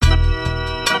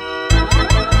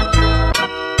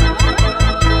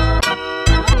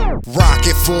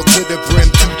full to the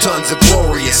brim, 2 tons of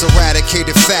glorious.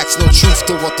 Eradicated facts, no truth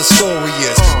to what the story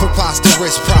is.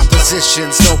 Preposterous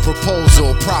propositions, no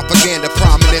proposal. Propaganda,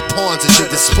 prominent pawns at your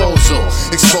disposal.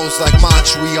 Exposed like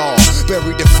Montreal,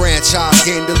 buried the franchise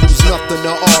game to lose nothing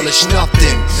to all is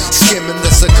nothing. Skimming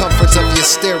the circumference of your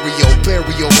stereo.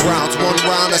 Burial grounds, 1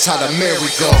 round, that's how the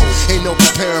merry-go. Ain't no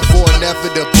preparing for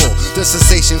inevitable. The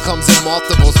sensation comes in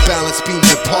multiples, balance beams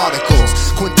and particles.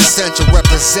 Quintessential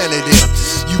representative.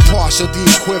 You partial, the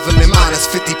equivalent minus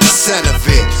 50% of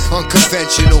it.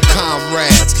 Unconventional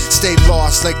comrades, stay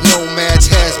lost like nomads.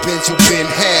 Has-beens who've been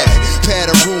had. Pad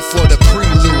a room for the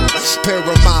prelude.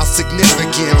 Paramount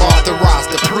significant, authorize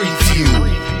the preview.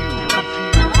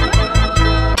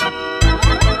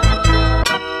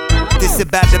 This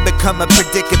about to become a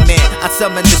predicament. I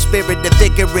summon the spirit of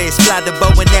vigorous. Fly the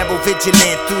bow and arrow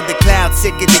vigilant. Through the clouds,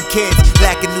 sicker than kids.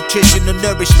 Lacking nutritional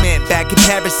nourishment. Bad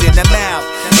comparison, I'm out.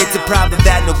 It's a problem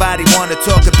that nobody wanna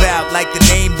talk about. Like the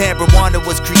name marijuana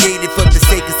was created for the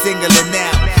sake of singling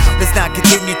out. Let's not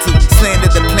continue to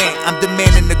slander the plant. I'm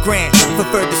demanding the grant for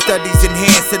further studies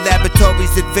enhanced. The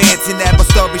laboratories advance and add more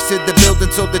stories to the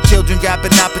building so the children got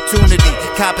an opportunity.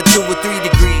 Cop it 2 or 3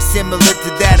 degrees, similar to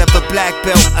that of a black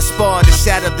belt. I spar the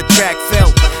shadow the track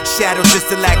felt. Shadows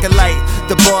just a lack of light.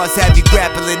 The bars have you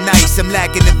grappling nice. I'm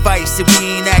lacking advice and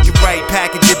we ain't acting right.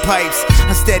 Packaging pipes,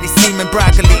 I'm steady steaming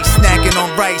broccoli, snacking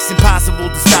on rice. Impossible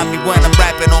to stop me when I'm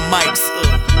rapping on mics.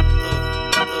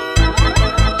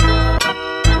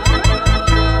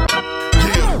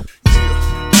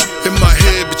 In my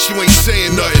head, but you ain't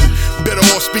saying nothing. Better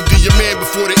off speak to your man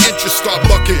before the interest start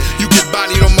bucking. You get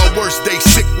bodied on my worst day,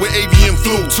 sick with avian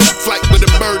flu. Took flight with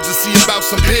the birds to see about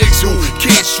some pigs who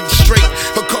can't shoot straight.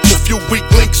 A couple few weak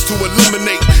links to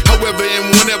eliminate. However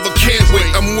and whenever can't wait.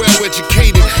 I'm well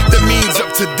educated, that means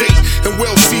up to date. And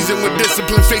well seasoned with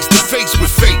discipline, face to face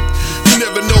with fate. You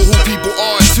never know who people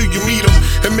are until you meet them.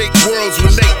 And make worlds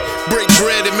relate. Break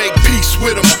bread and make peace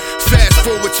with them. Fast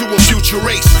forward to a future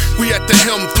race. We at the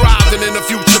helm, thriving in a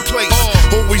future place.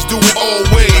 Always do it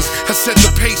always. I set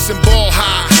the pace and ball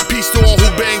high. Peace to all who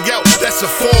bang out, that's a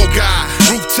fall guy.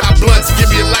 Rooftop blunts, give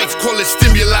me a life, call it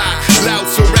stimuli. Loud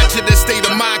so ratchet, that state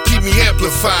of mind keep me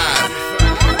amplified.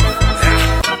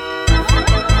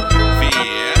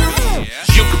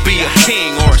 You could be a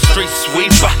king or a street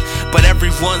sweeper, but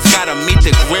everyone's gotta meet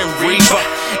the Grim Reaper.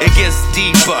 It gets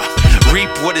deeper. Reap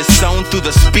what is sown through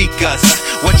the speakers.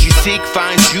 What you seek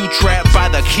finds you trapped by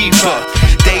the keeper.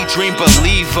 Daydream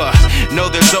believer.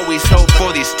 Know there's always hope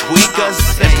for these tweakers.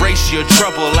 Embrace your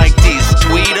trouble like these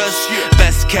tweeters.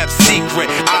 Best kept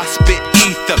secret. I spit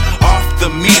ether off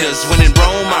the meters. When in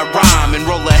Rome I rhyme and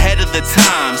roll ahead of the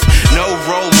times. No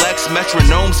Rolex,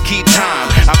 metronomes keep time.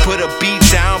 I put a beat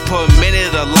down per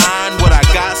minute a line. What I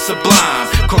got sublime.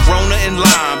 Corona in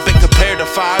line, been compared to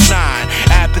 5'9".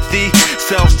 Apathy,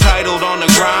 self-titled on the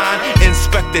grind.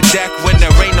 Inspect the deck when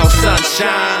there ain't no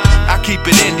sunshine. I keep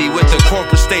it indie with the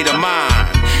corporate state of mind,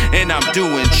 and I'm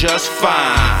doing just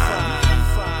fine.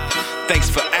 Thanks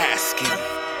for